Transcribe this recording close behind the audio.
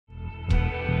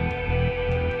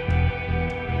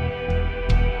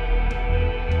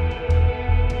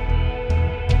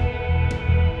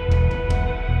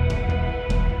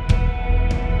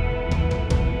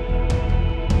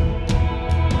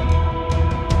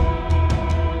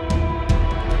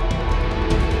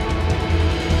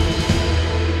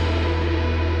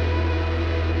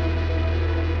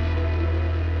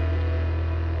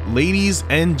Ladies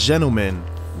and gentlemen,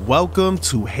 welcome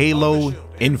to Halo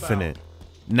Infinite.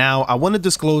 Now, I want to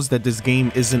disclose that this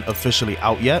game isn't officially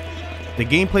out yet. The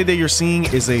gameplay that you're seeing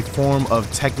is a form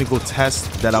of technical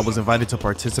test that I was invited to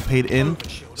participate in.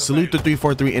 Salute to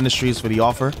 343 Industries for the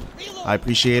offer. I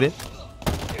appreciate it.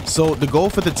 So the goal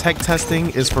for the tech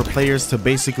testing is for players to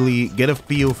basically get a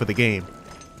feel for the game,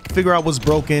 figure out what's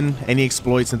broken, any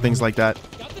exploits and things like that.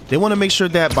 They want to make sure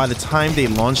that by the time they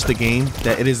launch the game,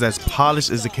 that it is as polished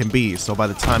as it can be. So by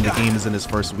the time the game is in its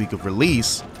first week of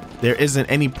release, there isn't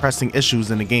any pressing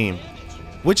issues in the game,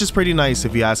 which is pretty nice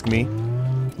if you ask me.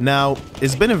 Now,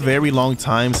 it's been a very long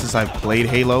time since I've played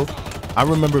Halo. I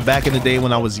remember back in the day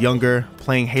when I was younger,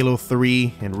 playing Halo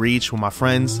 3 and Reach with my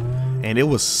friends, and it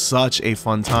was such a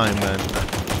fun time, man.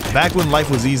 Back when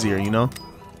life was easier, you know?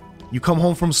 You come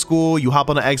home from school, you hop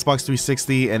on the Xbox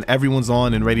 360, and everyone's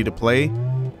on and ready to play.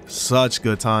 Such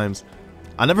good times.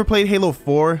 I never played Halo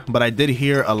 4, but I did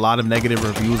hear a lot of negative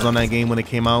reviews on that game when it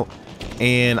came out,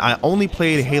 and I only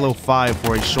played Halo 5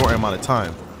 for a short amount of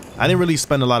time. I didn't really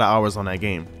spend a lot of hours on that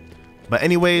game. But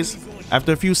anyways,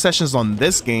 after a few sessions on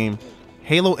this game,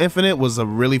 Halo Infinite was a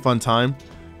really fun time.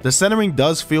 The centering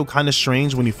does feel kind of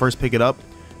strange when you first pick it up,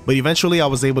 but eventually I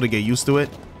was able to get used to it.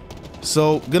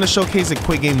 So, gonna showcase a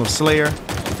quick game of Slayer.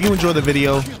 If you enjoy the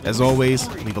video, as always,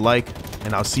 leave a like,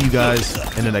 and I'll see you guys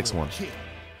in the next one.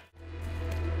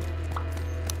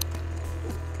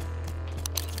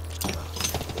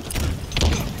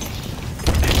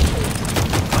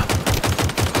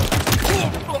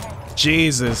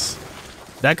 Jesus,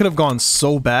 that could have gone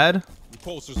so bad.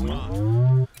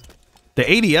 The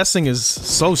ADSing is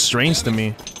so strange to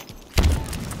me,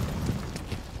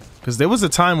 because there was a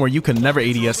time where you could never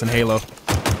ADS in Halo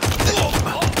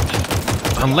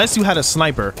unless you had a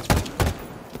sniper.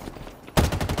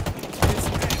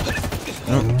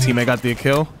 Oh, teammate got the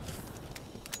kill.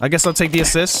 I guess I'll take the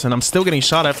assist, and I'm still getting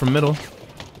shot at from middle.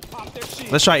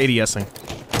 Let's try ADSing.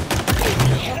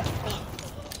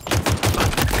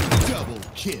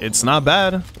 It's not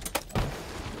bad.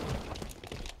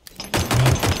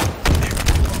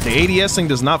 The ADSing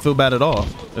does not feel bad at all,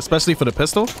 especially for the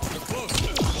pistol.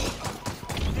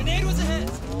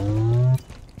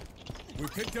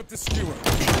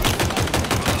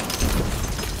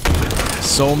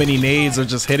 So many nades are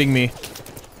just hitting me.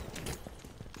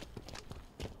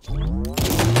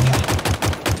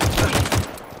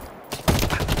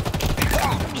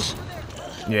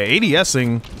 Yeah,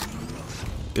 ADSing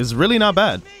is really not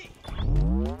bad.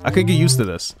 I could get used to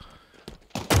this.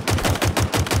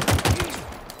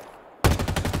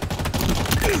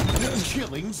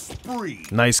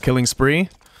 Nice killing spree.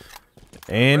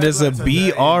 And there's a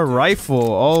BR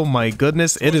rifle. Oh my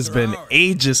goodness, it has been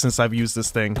ages since I've used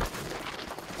this thing.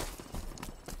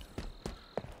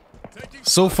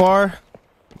 So far,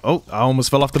 oh, I almost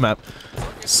fell off the map.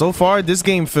 So far, this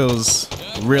game feels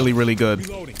really, really good.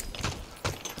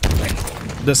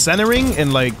 The centering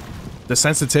and like the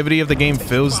sensitivity of the game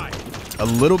feels a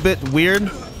little bit weird,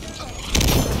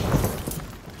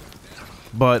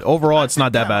 but overall it's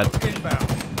not that bad.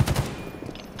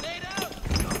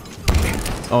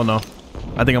 Oh no,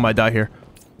 I think I might die here.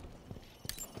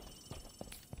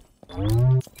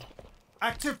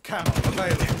 Active camo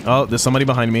available. Oh, there's somebody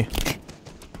behind me.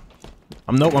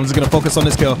 Nope, I'm just gonna focus on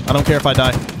this kill. I don't care if I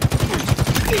die.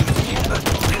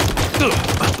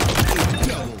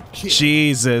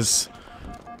 Jesus.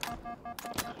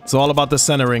 It's all about the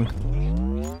centering.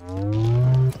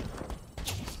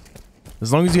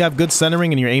 As long as you have good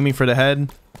centering and you're aiming for the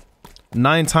head,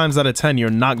 9 times out of 10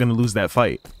 you're not gonna lose that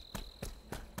fight.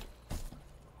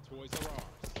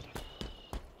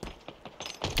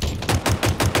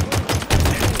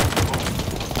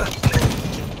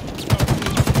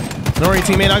 Don't worry,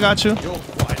 teammate, I got you.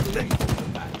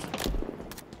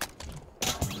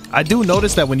 I do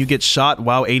notice that when you get shot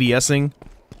while ADSing,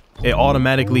 it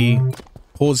automatically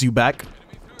pulls you back,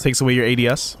 takes away your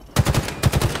ADS.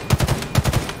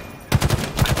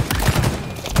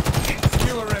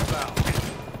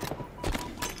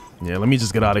 Yeah, let me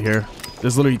just get out of here.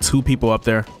 There's literally 2 people up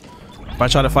there. If I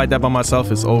try to fight that by myself,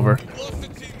 it's over.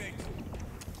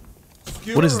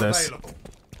 What is this?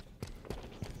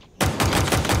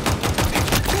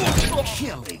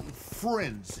 Killing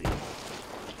frenzy.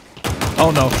 Oh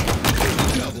no.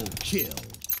 Double kill.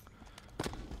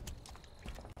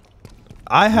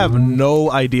 I have no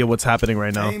idea what's happening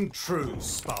right now. Aim true,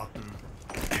 Spartan.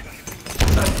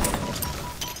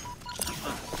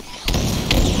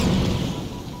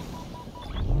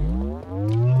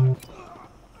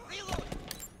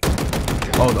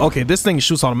 Oh, okay, this thing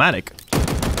shoots automatic.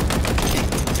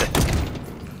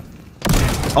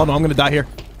 Oh no, I'm gonna die here.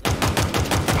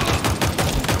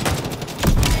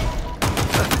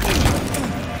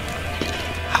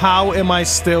 How am I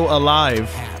still alive?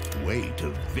 Halfway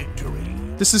to victory.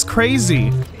 This is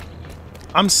crazy.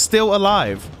 I'm still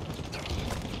alive.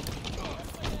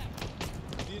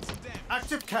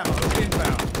 Active camo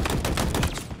inbound.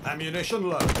 Ammunition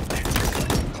low.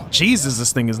 Jesus,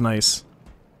 this thing is nice.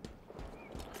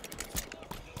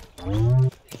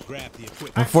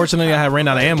 Unfortunately, I had ran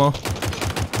out of ammo.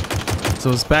 So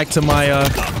it's back to my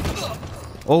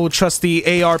old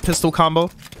trusty AR pistol combo.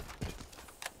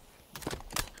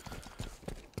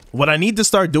 What I need to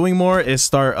start doing more is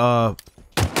start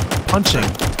punching.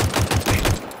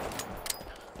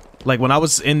 Like when I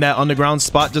was in that underground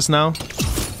spot just now,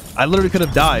 I literally could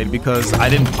have died because I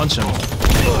didn't punch him.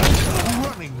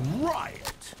 Running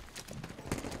riot.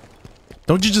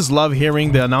 Don't you just love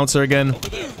hearing the announcer again?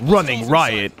 Running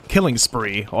riot, killing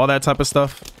spree, all that type of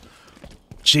stuff.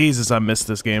 Jesus, I missed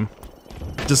this game.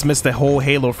 Just missed the whole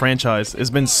Halo franchise. It's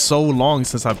been so long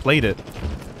since I played it.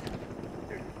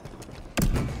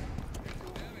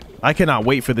 I cannot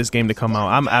wait for this game to come out.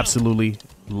 I'm absolutely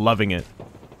loving it.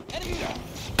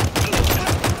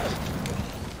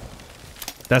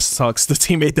 That sucks. The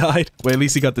teammate died. Wait, at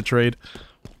least he got the trade.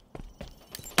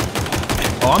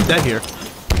 Oh, I'm dead here.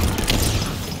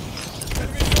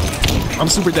 I'm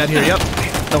super dead here. Yep.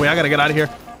 No, wait, I gotta get out of here.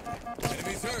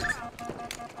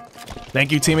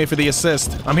 Thank you, teammate, for the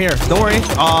assist. I'm here. Don't worry.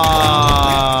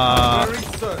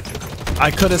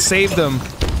 I could have saved him.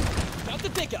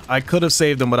 I could have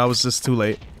saved him, but I was just too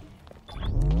late.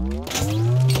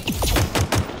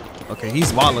 Okay,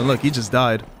 he's wilding. Look, he just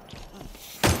died.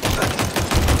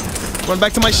 Run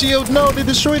back to my shield. No, they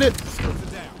destroyed it.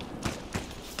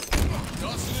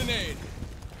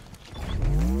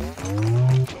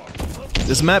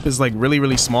 This map is like really,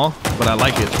 really small, but I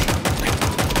like it.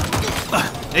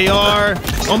 AR.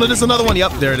 Oh no, there's another one.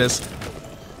 Yep, there it is.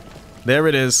 There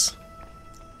it is.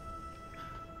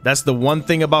 That's the one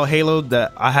thing about Halo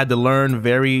that I had to learn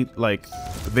very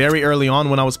early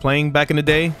on when I was playing back in the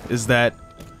day, is that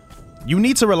you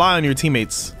need to rely on your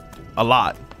teammates a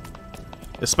lot.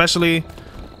 Especially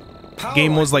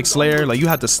game modes like Slayer, like you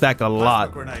have to stack a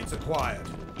lot. Because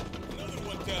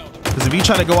if you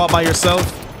try to go out by yourself,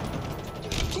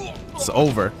 it's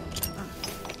over.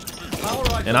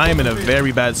 And I am in a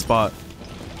very bad spot.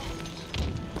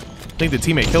 I think the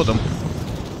teammate killed him.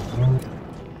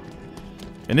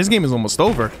 And this game is almost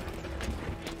over.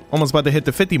 Almost about to hit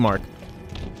the 50 mark.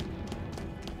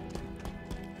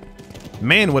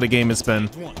 Man, what a game it's been.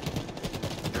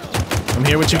 I'm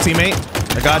here with you, teammate.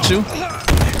 I got you.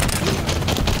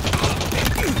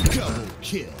 Double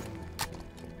kill.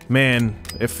 Man,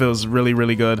 it feels really,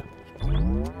 really good.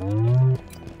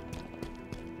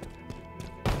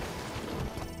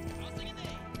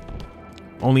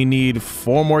 Only need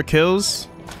 4 more kills.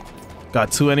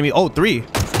 Got 2 enemies. Oh, 3.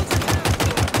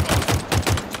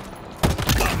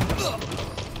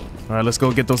 All right, let's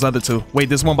go get those other 2. Wait,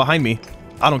 there's one behind me.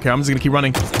 I don't care. I'm just gonna keep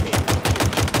running.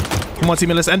 Come on,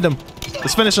 teammate. Let's end him.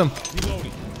 Let's finish him.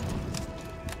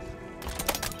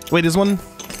 Wait, there's one.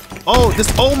 Oh, this.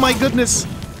 Oh my goodness.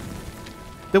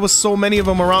 There was so many of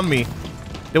them around me.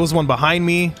 There was one behind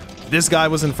me. This guy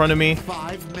was in front of me.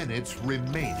 5 minutes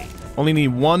remaining. Only need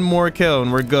 1 more kill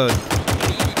and we're good.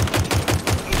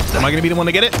 Am I gonna be the one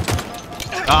to get it?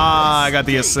 Ah, I got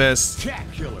the assist.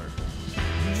 Spectacular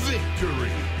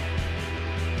victory.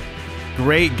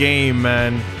 Great game,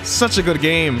 man. Such a good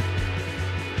game.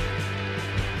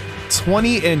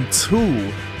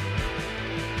 20-2.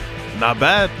 Not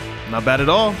bad. Not bad at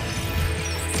all.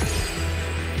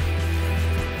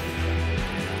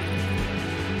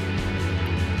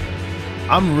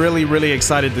 I'm really, really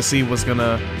excited to see what's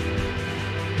gonna...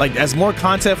 Like, as more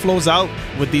content flows out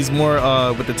with these more,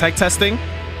 with the tech testing,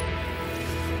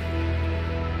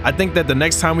 I think that the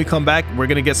next time we come back, we're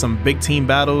gonna get some big team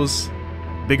battles,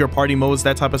 bigger party modes,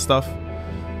 that type of stuff.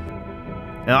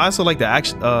 And I also like the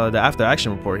after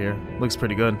action report here. Looks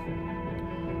pretty good.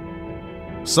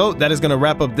 So that is gonna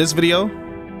wrap up this video.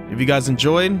 If you guys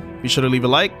enjoyed, be sure to leave a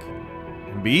like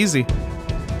and be easy.